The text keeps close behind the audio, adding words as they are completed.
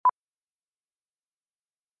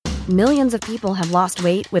Millions of people have lost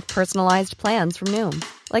weight with personalized plans from Noom.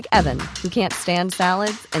 Like Evan, who can't stand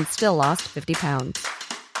salads and still lost 50 pounds.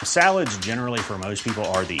 Salads generally for most people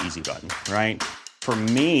are the easy button, right? For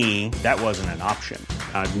me, that wasn't an option.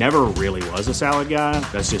 I never really was a salad guy.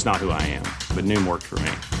 That's just not who I am. But Noom worked for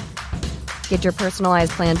me. Get your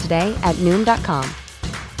personalized plan today at Noom.com.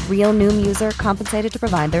 Real Noom user compensated to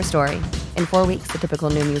provide their story. In 4 weeks, the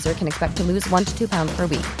typical Noom user can expect to lose 1 to 2 pounds per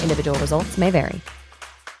week. Individual results may vary.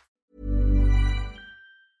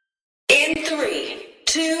 In 3,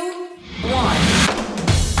 2, 1.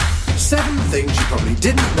 7 things you probably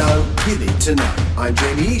didn't know you need to know. I'm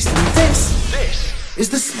Jamie East, and this is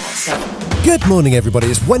the Smart 7. Good morning, everybody.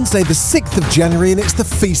 It's Wednesday, the 6th of January, and it's the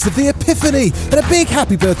Feast of the Epiphany. And a big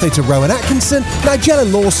happy birthday to Rowan Atkinson,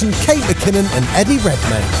 Nigella Lawson, Kate McKinnon, and Eddie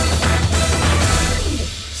Redmayne.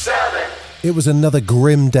 7. It was another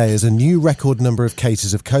grim day as a new record number of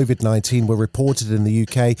cases of COVID-19 were reported in the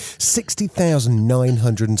UK,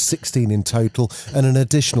 60,916 in total, and an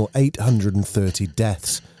additional 830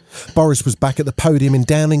 deaths. Boris was back at the podium in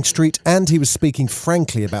Downing Street, and he was speaking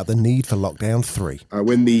frankly about the need for lockdown 3.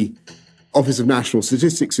 When the Office of National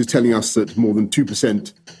Statistics is telling us that more than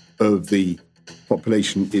 2% of the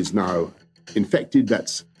population is now infected,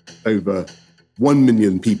 that's over 1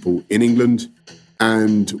 million people in England.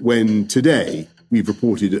 And when today we've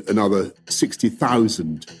reported another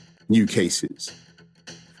 60,000 new cases,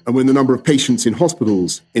 and when the number of patients in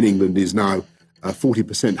hospitals in England is now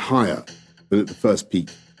 40% higher than at the first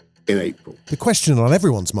peak in April. The question on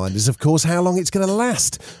everyone's mind is, of course, how long it's going to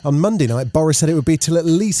last. On Monday night, Boris said it would be till at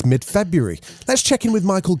least mid-February. Let's check in with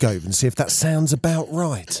Michael Gove and see if that sounds about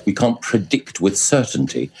right. We can't predict with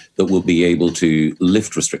certainty that we'll be able to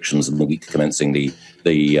lift restrictions in the week commencing the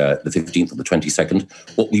 15th or the 22nd.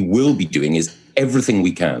 What we will be doing is everything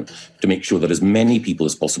we can to make sure that as many people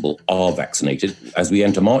as possible are vaccinated. As we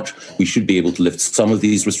enter March, we should be able to lift some of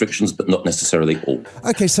these restrictions, but not necessarily all.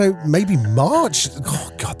 OK, so maybe March? Oh,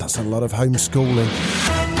 God, that's a lot of homeschooling.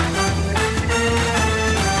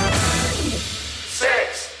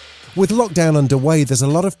 6. With lockdown underway, there's a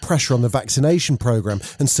lot of pressure on the vaccination programme,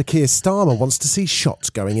 and Sir Keir Starmer wants to see shots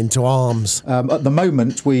going into arms. At the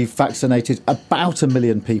moment, we've vaccinated about 1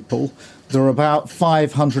 million people. There are about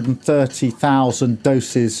 530,000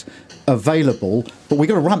 doses available, but we've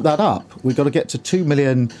got to ramp that up. We've got to get to 2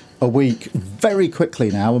 million a week very quickly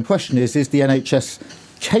now. And the question is the NHS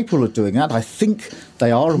capable of doing that? I think they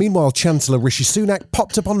are. Meanwhile, Chancellor Rishi Sunak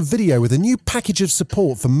popped up on video with a new package of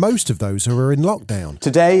support for most of those who are in lockdown.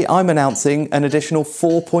 Today, I'm announcing an additional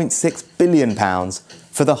 £4.6 billion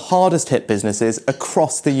for the hardest hit businesses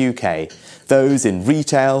across the UK, those in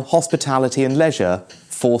retail, hospitality and leisure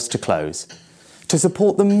forced to close. To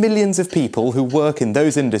support the millions of people who work in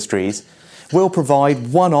those industries, we'll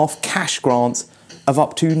provide one-off cash grants of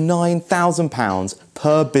up to £9,000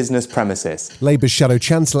 per business premises. Labour's Shadow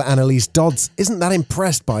Chancellor Annalise Dodds isn't that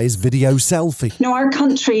impressed by his video selfie. Now, our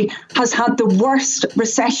country has had the worst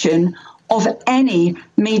recession of any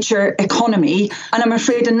major economy, and I'm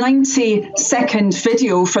afraid a 90-second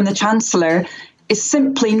video from the Chancellor is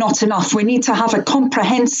simply not enough. We need to have a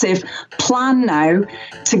comprehensive plan now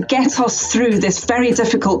to get us through this very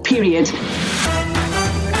difficult period.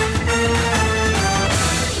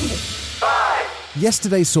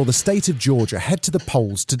 Yesterday saw the state of Georgia head to the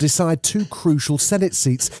polls to decide 2 crucial Senate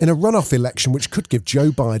seats in a runoff election which could give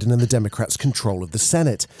Joe Biden and the Democrats control of the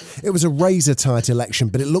Senate. It was a razor-tight election,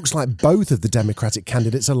 but it looks like both of the Democratic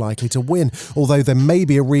candidates are likely to win, although there may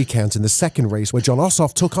be a recount in the second race where Jon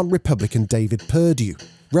Ossoff took on Republican David Perdue.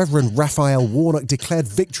 Reverend Raphael Warnock declared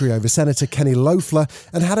victory over Senator Kenny Loeffler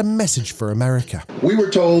and had a message for America. We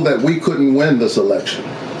were told that we couldn't win this election,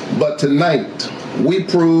 but tonight we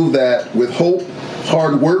prove that with hope,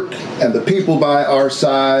 hard work, and the people by our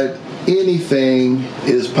side, anything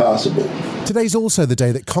is possible. Today's also the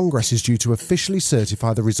day that Congress is due to officially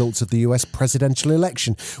certify the results of the US presidential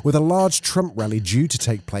election, with a large Trump rally due to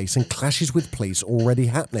take place and clashes with police already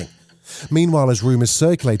happening. Meanwhile, as rumours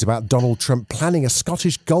circulate about Donald Trump planning a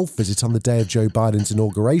Scottish golf visit on the day of Joe Biden's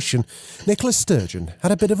inauguration, Nicola Sturgeon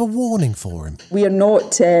had a bit of a warning for him. We are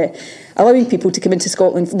not allowing people to come into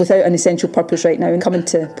Scotland without an essential purpose right now, and coming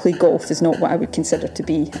to play golf is not what I would consider to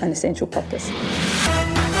be an essential purpose.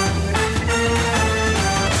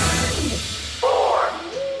 4.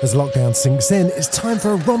 As lockdown sinks in, it's time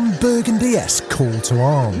for a Ron Burgundy-esque call to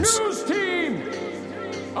arms. News team,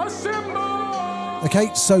 assemble!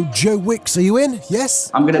 OK, so Joe Wicks, are you in?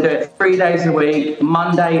 Yes? I'm going to do it 3 days a week,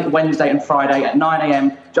 Monday, Wednesday and Friday at 9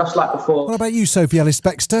 a.m, just like before. What about you, Sophie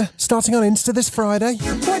Ellis-Bextor? Starting on Insta this Friday?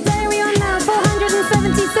 What day are we on now?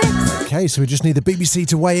 476? OK, Okay, so we just need the BBC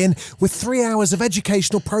to weigh in with 3 hours of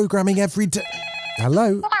educational programming every day.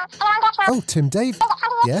 Hello? Oh, Tim Dave.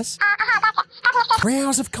 Yes? 3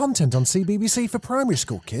 hours of content on CBBC for primary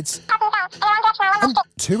school kids? And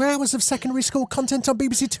 2 hours of secondary school content on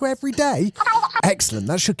BBC Two every day? Excellent,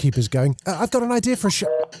 that should keep us going. I've got an idea for a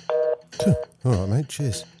show. All right, mate,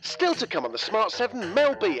 cheers. Still to come on the Smart 7,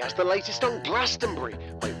 Mel B has the latest on Glastonbury.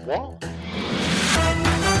 Wait, what?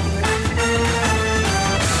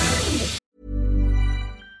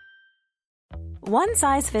 One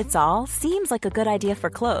size fits all seems like a good idea for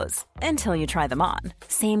clothes until you try them on.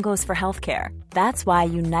 Same goes for healthcare. That's why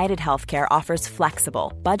United Healthcare offers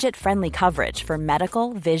flexible, budget-friendly coverage for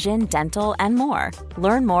medical, vision, dental, and more.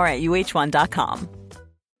 Learn more at uh1.com.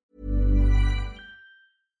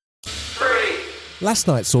 Last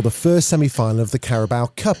night saw the first semi-final of the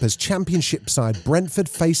Carabao Cup as Championship side Brentford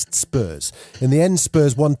faced Spurs. In the end,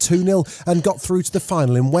 Spurs won 2-0 and got through to the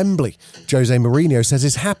final in Wembley. Jose Mourinho says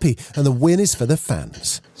he's happy and the win is for the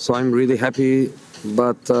fans. So I'm really happy,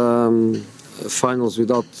 but finals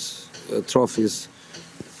without trophies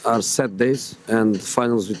are sad days, and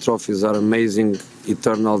finals with trophies are amazing,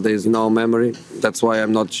 eternal days in our memory. That's why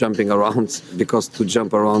I'm not jumping around, because to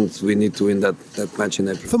jump around, we need to win that match in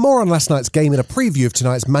April. For more on last night's game and a preview of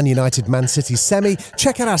tonight's Man United-Man City semi,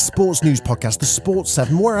 check out our sports news podcast, The Sports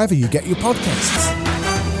 7, wherever you get your podcasts.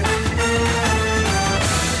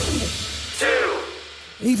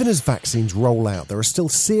 Even as vaccines roll out, there are still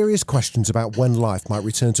serious questions about when life might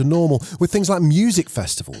return to normal, with things like music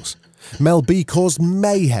festivals. Mel B caused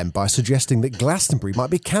mayhem by suggesting that Glastonbury might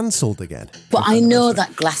be cancelled again. But I know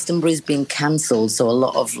that Glastonbury's been cancelled, so a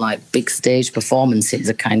lot of big stage performances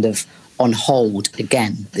are kind of on hold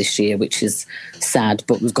again this year, which is sad,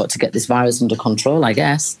 but we've got to get this virus under control, I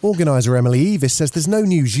guess. Organiser Emily Evis says there's no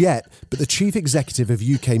news yet, but the chief executive of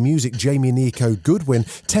UK Music, Jamie Nico Goodwin,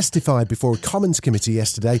 testified before a Commons committee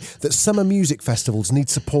yesterday that summer music festivals need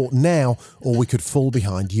support now or we could fall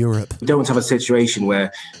behind Europe. We don't want to have a situation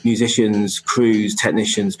where musicians, crews,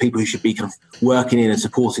 technicians, people who should be kind of working in and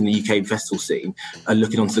supporting the UK festival scene are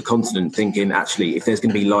looking onto the continent thinking, actually, if there's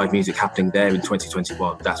going to be live music happening there in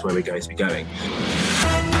 2021, that's where we're going to be going.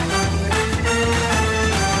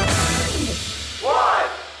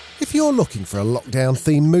 If you're looking for a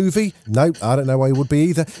lockdown-themed movie, no, I don't know why you would be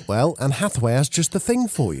either, well, Anne Hathaway has just the thing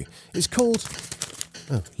for you. It's called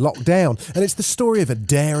Lockdown, and it's the story of a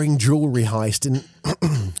daring jewellery heist in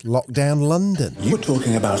lockdown London. You're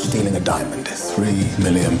talking about stealing a diamond, £3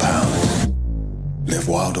 million. Live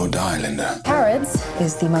wild or die, Linda. Harrods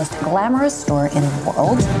is the most glamorous store in the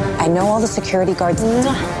world. I know all the security guards.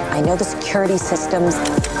 I know the security systems.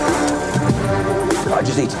 I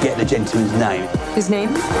just need to get the gentleman's name. His name?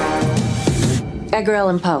 Edgar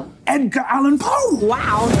Allan Poe. Edgar Allan Poe!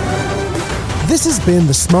 Wow. This has been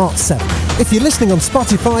The Smart 7. If you're listening on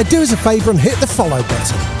Spotify, do us a favour and hit the follow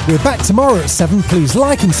button. We're back tomorrow at 7. Please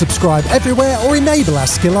like and subscribe everywhere or enable our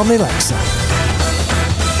skill on Alexa.